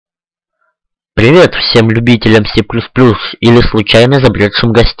Привет всем любителям C++ или случайно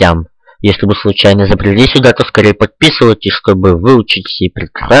забредшим гостям. Если вы случайно забрели сюда, то скорее подписывайтесь, чтобы выучить сей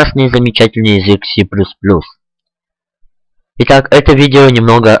прекрасный и замечательный язык C++. Итак, это видео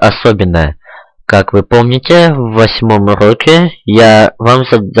немного особенное. Как вы помните, в 8-м уроке я вам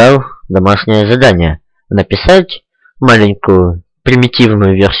задал домашнее задание. Написать маленькую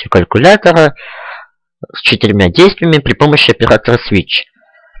примитивную версию калькулятора с 4 действиями при помощи оператора switch.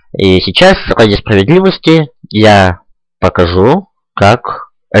 И сейчас, ради справедливости, я покажу,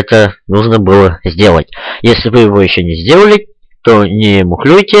 как это нужно было сделать. Если вы его еще не сделали, то не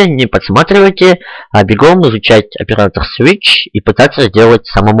мухлюйте, не подсматривайте, а бегом изучать оператор switch и пытаться сделать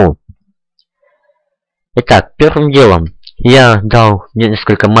самому. Итак, первым делом я дал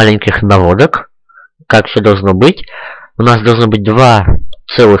несколько маленьких наводок, как все должно быть. У нас должно быть два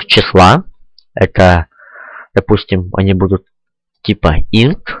целых числа. Это, допустим, они будут типа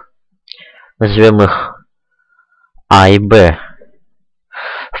int. Назовем их А и Б.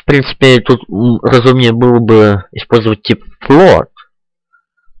 В принципе, тут разумнее было бы использовать тип float.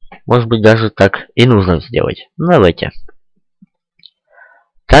 Может быть, даже так и нужно сделать. Ну, давайте.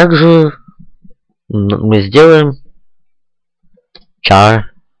 Также мы сделаем char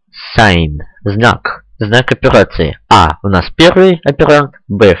sign. Знак операции. А у нас первый операнд,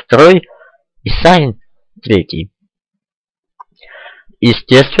 Б второй и sign третий.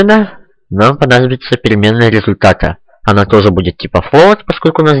 Естественно, нам понадобится переменная результата. Она тоже будет типа float,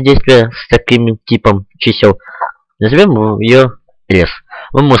 поскольку у нас действие с таким типом чисел. Назовем ее res.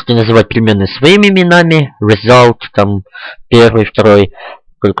 Вы можете называть переменные своими именами, result, там, первый, второй.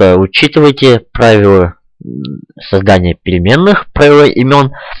 Только учитывайте правила создания переменных, правила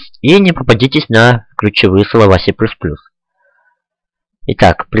имен, и не попадитесь на ключевые слова C++.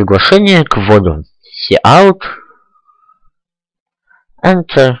 Итак, приглашение к вводу. Cout,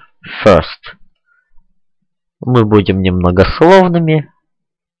 enter first. Мы будем немногословными.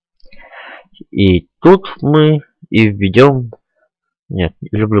 И тут мы и введем... Нет,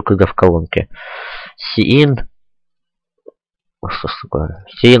 люблю, когда в колонке. Cin... Что ж такое?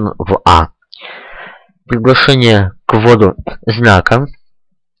 Cin в А. Приглашение к вводу знака.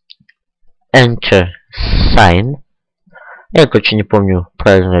 Enter sign. Я точно не помню,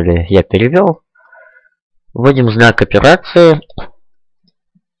 правильно ли я перевел. Вводим знак операции.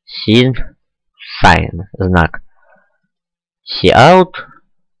 Cin sign, знак. Cout,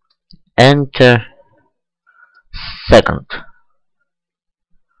 enter second.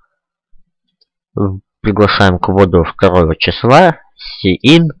 Приглашаем к вводу второго числа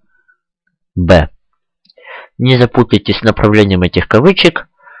Cin B. Не запутайтесь с направлением этих кавычек.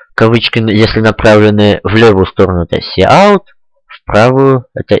 Кавычки, если направлены в левую сторону, это Cout, в правую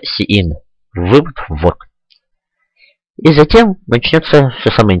это Cin. Ввод. И затем начнется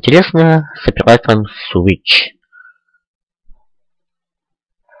все самое интересное с оператором switch.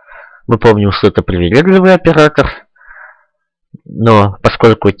 Мы помним, что это привередливый оператор, но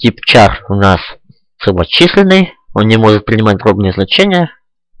поскольку тип char у нас целочисленный, он не может принимать дробные значения,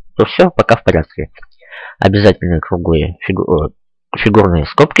 то все пока в порядке. Обязательно круглые фигурные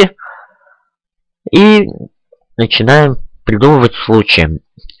скобки. И начинаем придумывать случаи.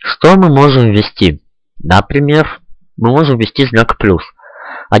 Что мы можем ввести? Например, мы можем ввести знак плюс.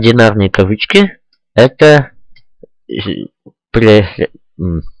 Одинарные кавычки — это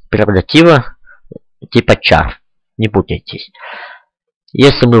прерогатива типа char. Не путайтесь.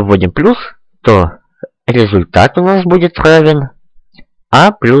 Если мы вводим плюс, то результат у нас будет равен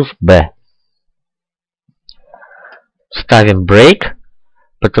А плюс Б. Ставим break,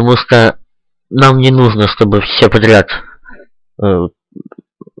 потому что нам не нужно, чтобы все подряд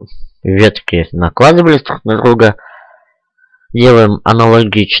ветки накладывались друг на друга. Делаем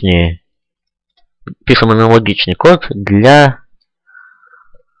аналогичные, пишем аналогичный код для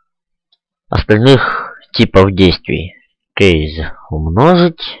остальных типов действий. Case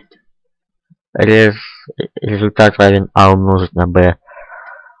умножить, результат равен А умножить на Б,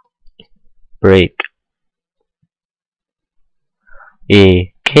 break,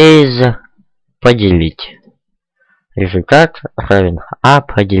 и case поделить, результат равен А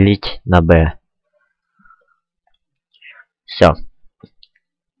поделить на Б. Все.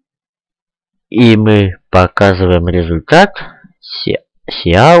 И мы показываем результат.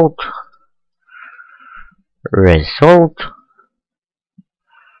 Cout result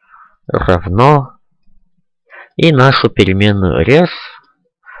равно и нашу переменную res.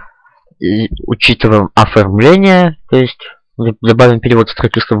 И учитываем оформление, то есть добавим перевод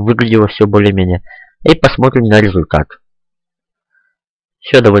строки, чтобы выглядело все более-менее. И посмотрим на результат.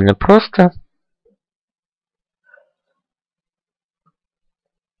 Все довольно просто.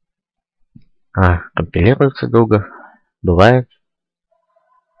 Компилируется долго. Бывает.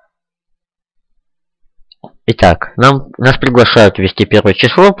 Итак, нас приглашают ввести первое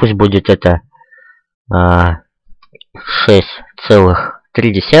число. Пусть будет это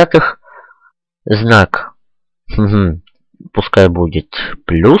 6,3. Знак. Пускай будет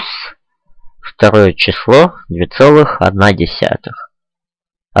плюс. Второе число 2,1.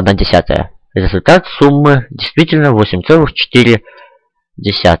 1/10. Результат суммы действительно 8,4.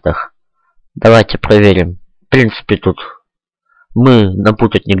 Давайте проверим. В принципе, тут мы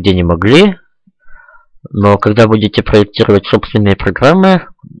напутать нигде не могли. Но когда будете проектировать собственные программы,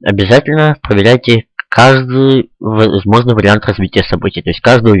 обязательно проверяйте каждый возможный вариант развития событий, то есть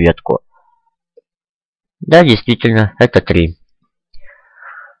каждую ветку. Да, действительно, это 3.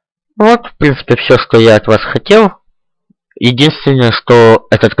 Вот, в принципе, все, что я от вас хотел. Единственное, что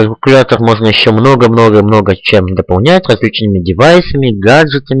этот калькулятор можно еще много чем дополнять, различными девайсами,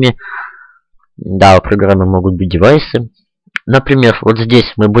 гаджетами. Да, у программы могут быть девайсы. Например, вот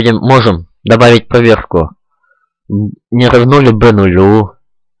здесь мы можем добавить проверку не равно ли b0.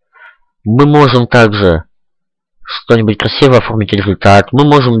 Мы можем также что-нибудь красиво оформить результат. Мы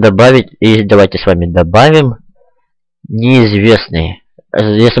можем добавить, и давайте с вами добавим неизвестный.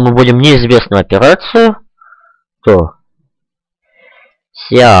 Если мы вводим неизвестную операцию, то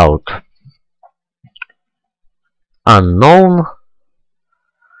cout unknown,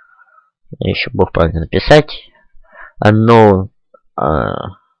 еще бы правильно написать, unknown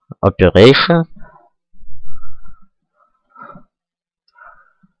operation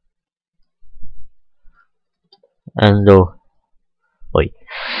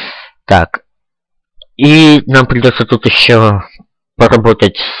Так. И нам придется тут еще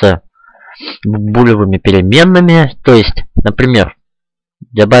поработать с булевыми переменными. То есть, например,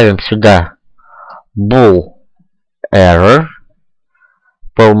 добавим сюда bool error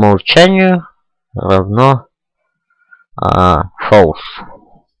по умолчанию равно false.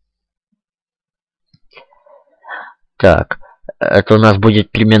 Так, это у нас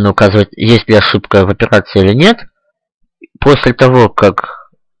будет переменно указывать, есть ли ошибка в операции или нет. После того, как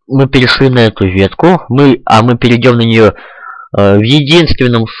мы перешли на эту ветку, мы перейдем на нее в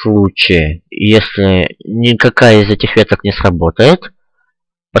единственном случае, если никакая из этих веток не сработает,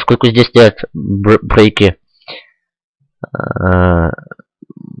 поскольку здесь стоят брейки,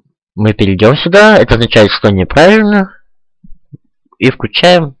 мы перейдем сюда, это означает, что неправильно, и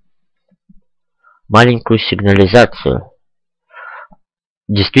включаем маленькую сигнализацию.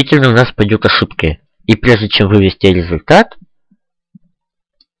 Действительно, у нас пойдут ошибки. И прежде чем вывести результат,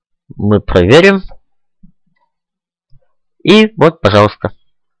 мы проверим. И вот, пожалуйста.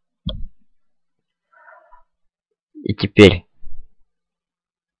 И теперь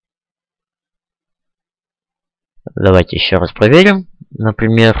давайте еще раз проверим.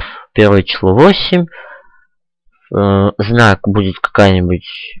 Например, первое число 8. Знак будет какая-нибудь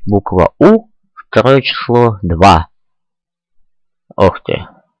буква У. Второе число 2. Ох ты.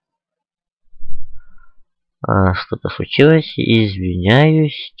 Что-то случилось.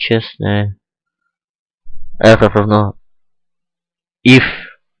 Извиняюсь, честно. Error равно if.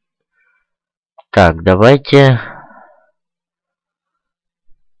 Так, давайте.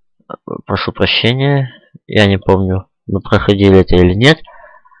 Прошу прощения. Я не помню, мы проходили это или нет.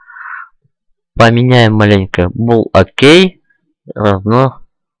 Поменяем маленько. Bool OK равно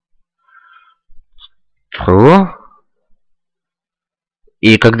true.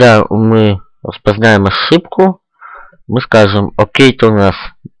 И когда мы распознаем ошибку, мы скажем, окей-то у нас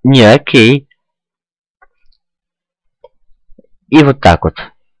не окей. И вот так вот.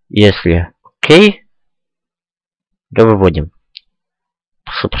 Если окей, то выводим.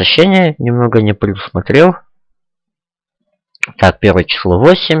 Прошу прощения, немного не предусмотрел. Так, первое число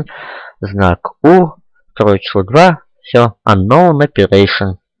 8, знак U, второе число 2, все, unknown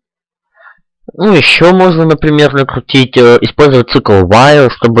operation. Ну, еще можно, например, накрутить, использовать цикл while,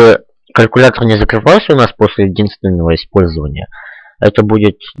 чтобы калькулятор не закрывался у нас после единственного использования. Это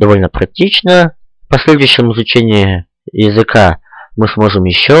будет довольно практично. В последующем изучении языка мы сможем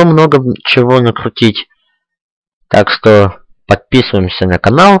еще много чего накрутить. Так что подписываемся на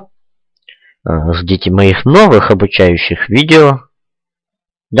канал. Ждите моих новых обучающих видео.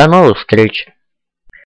 До новых встреч!